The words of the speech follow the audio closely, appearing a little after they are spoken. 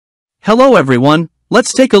Hello everyone,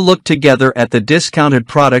 let's take a look together at the discounted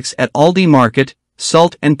products at Aldi Market.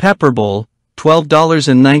 Salt and pepper bowl,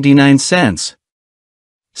 $12.99.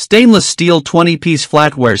 Stainless steel 20-piece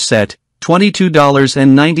flatware set,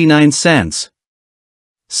 $22.99.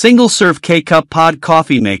 Single-serve K-Cup pod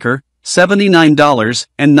coffee maker,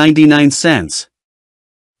 $79.99.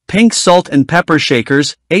 Pink salt and pepper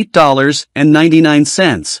shakers,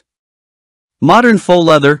 $8.99. Modern faux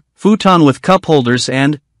leather, futon with cup holders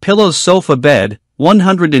and pillows sofa bed,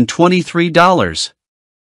 $123.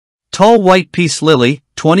 Tall white peace lily,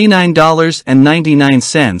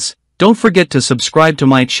 $29.99. Don't forget to subscribe to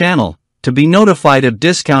my channel to be notified of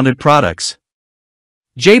discounted products.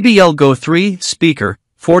 JBL Go 3 speaker,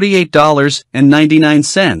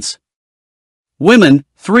 $48.99. Women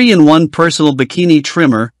 3-in-1 personal bikini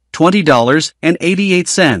trimmer,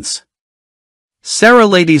 $20.88. Sarah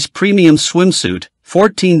Ladies Premium Swimsuit,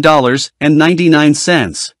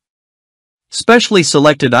 $14.99. Specially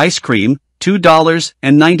selected ice cream,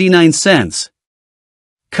 $2.99.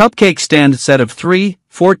 Cupcake stand set of 3,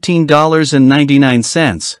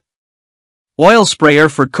 $14.99. Oil sprayer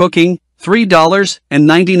for cooking,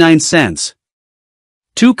 $3.99.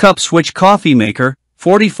 2-cup switch coffee maker,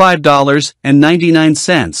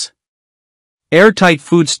 $45.99. Airtight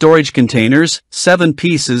food storage containers, 7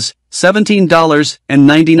 pieces,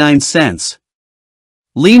 $17.99.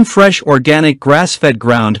 Lean fresh organic grass-fed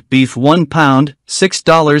ground beef 1 pound,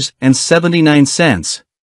 $6.79.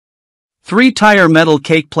 3-tire metal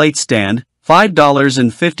cake plate stand,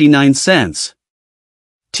 $5.59.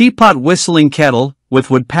 Teapot whistling kettle with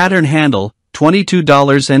wood pattern handle,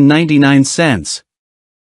 $22.99.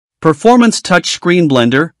 Performance touch screen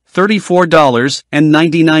blender,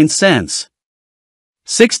 $34.99.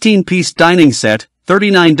 16-piece dining set,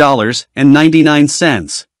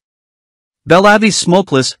 $39.99. Bellavi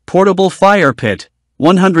smokeless portable fire pit,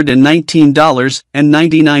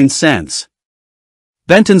 $119.99.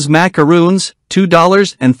 Benton's macaroons,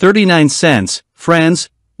 $2.39. Friends,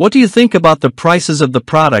 what do you think about the prices of the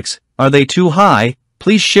products? Are they too high?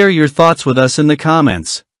 Please share your thoughts with us in the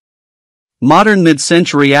comments. Modern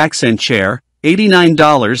mid-century accent chair,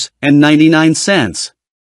 $89.99.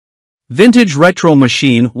 Vintage retro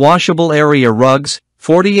machine washable area rugs,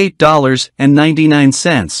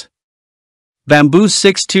 $48.99. Bamboo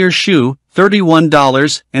 6-tier shoe,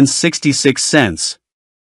 $31.66.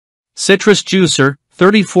 Citrus juicer,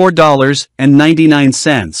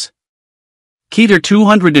 $34.99. Keter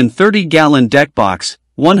 230-gallon deck box,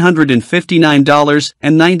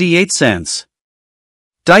 $159.98.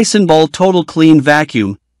 Dyson Ball Total Clean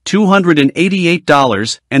Vacuum,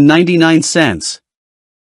 $288.99.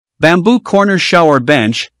 Bamboo corner shower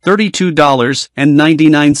bench,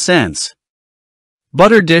 $32.99.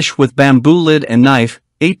 Butter dish with bamboo lid and knife,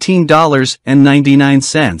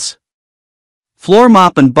 $18.99. Floor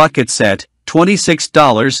mop and bucket set,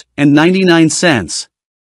 $26.99.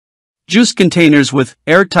 Juice containers with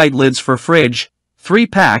airtight lids for fridge,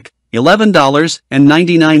 3-pack,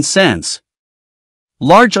 $11.99.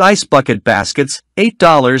 Large ice bucket baskets,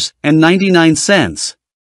 $8.99.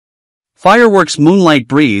 Fireworks Moonlight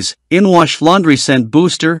Breeze, in-wash laundry scent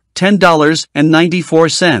booster,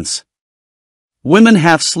 $10.94. Women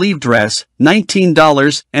half-sleeve dress,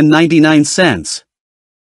 $19.99.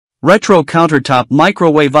 Retro countertop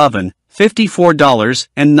microwave oven,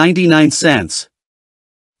 $54.99.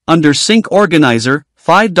 Under sink organizer,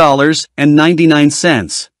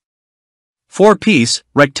 $5.99. 4-piece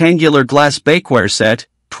rectangular glass bakeware set,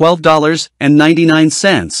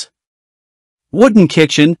 $12.99. Wooden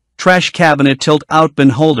kitchen trash cabinet tilt-out bin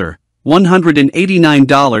holder,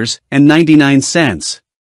 $189.99.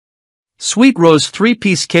 Sweet Rose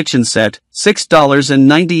 3-piece kitchen set,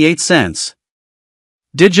 $6.98.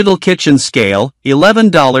 Digital kitchen scale,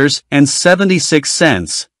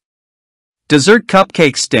 $11.76. Dessert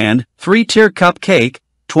cupcake stand, 3-tier cupcake,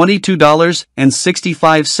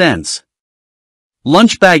 $22.65.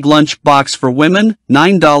 Lunch bag lunch box for women,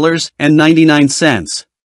 $9.99.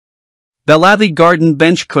 Bellavi garden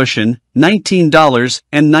bench cushion,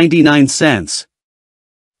 $19.99.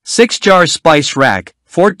 6-jar spice rack,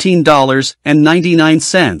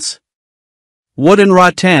 $14.99. Wooden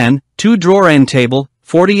rattan, 2-drawer end table,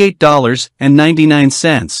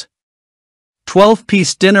 $48.99.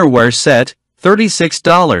 12-piece dinnerware set,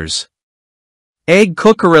 $36. Egg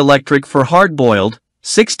cooker electric for hard-boiled,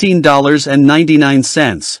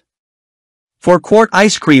 $16.99. 4-quart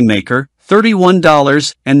ice cream maker,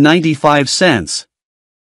 $31.95.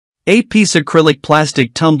 8-piece acrylic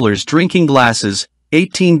plastic tumblers drinking glasses,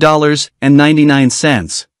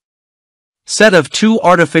 $18.99. Set of 2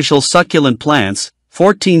 artificial succulent plants,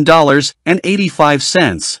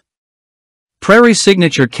 $14.85. Prairie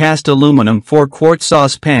Signature Cast Aluminum 4-quart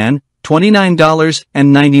saucepan,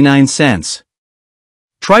 $29.99.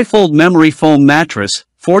 Trifold Memory Foam Mattress,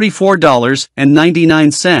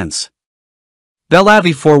 $44.99.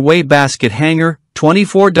 Bellavi 4-way Basket Hanger,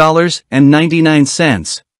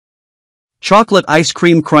 $24.99. Chocolate Ice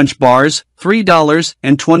Cream Crunch Bars,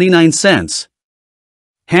 $3.29.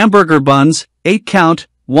 Hamburger Buns, 8-count,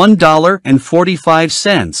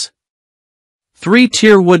 $1.45.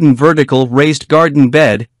 3-tier wooden vertical raised garden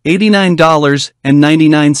bed,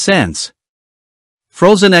 $89.99.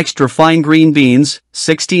 Frozen extra fine green beans,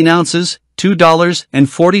 16 ounces,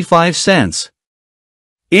 $2.45.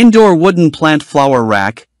 Indoor wooden plant flower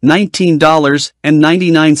rack,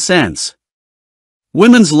 $19.99.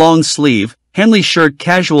 Women's long sleeve, Henley shirt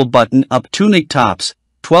casual button up tunic tops,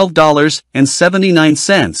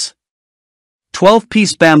 $12.79.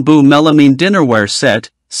 12-piece bamboo melamine dinnerware set,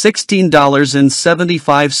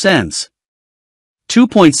 $16.75.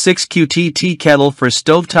 2.6 QT tea kettle for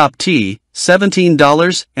stovetop tea,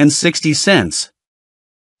 $17.60.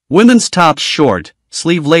 Women's tops short,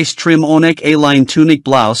 sleeve lace trim Onek A-line tunic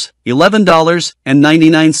blouse,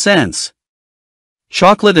 $11.99.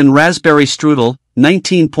 Chocolate and raspberry strudel,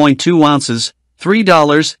 19.2 ounces,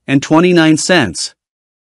 $3.29.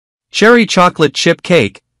 Cherry chocolate chip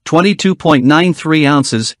cake, 22.93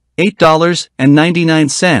 ounces,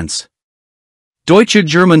 $8.99. Deutsche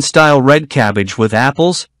German-style red cabbage with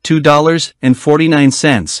apples,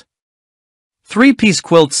 $2.49. 3-piece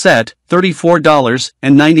quilt set,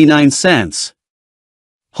 $34.99.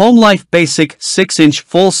 Home Life Basic 6-inch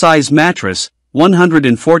full-size mattress,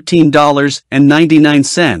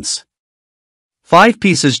 $114.99. 5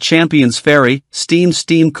 pieces Champions Fairy Steam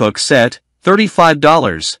Cook set,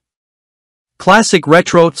 $35. Classic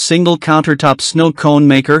Retro Single Countertop Snow Cone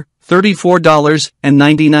Maker,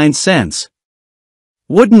 $34.99.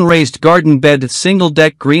 Wooden Raised Garden Bed Single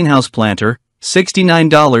Deck Greenhouse Planter,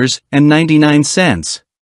 $69.99.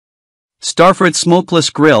 Starford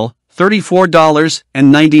Smokeless Grill,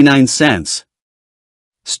 $34.99.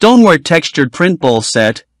 Stoneware Textured Print Bowl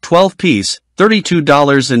Set, 12-piece,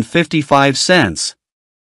 $32.55.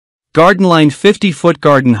 Gardenline 50-foot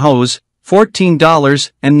garden hose,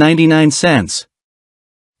 $14.99.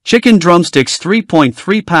 Chicken drumsticks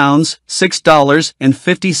 3.3 pounds,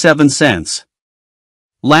 $6.57.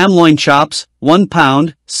 Lamb loin chops, 1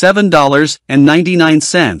 pound,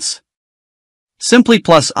 $7.99. Simply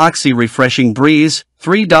Plus Oxy Refreshing Breeze,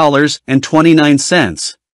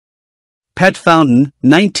 $3.29. Pet Fountain,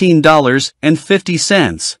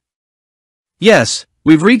 $19.50. Yes,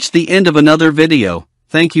 we've reached the end of another video.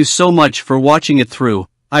 Thank you so much for watching it through.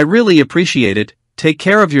 I really appreciate it. Take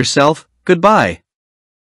care of yourself. Goodbye.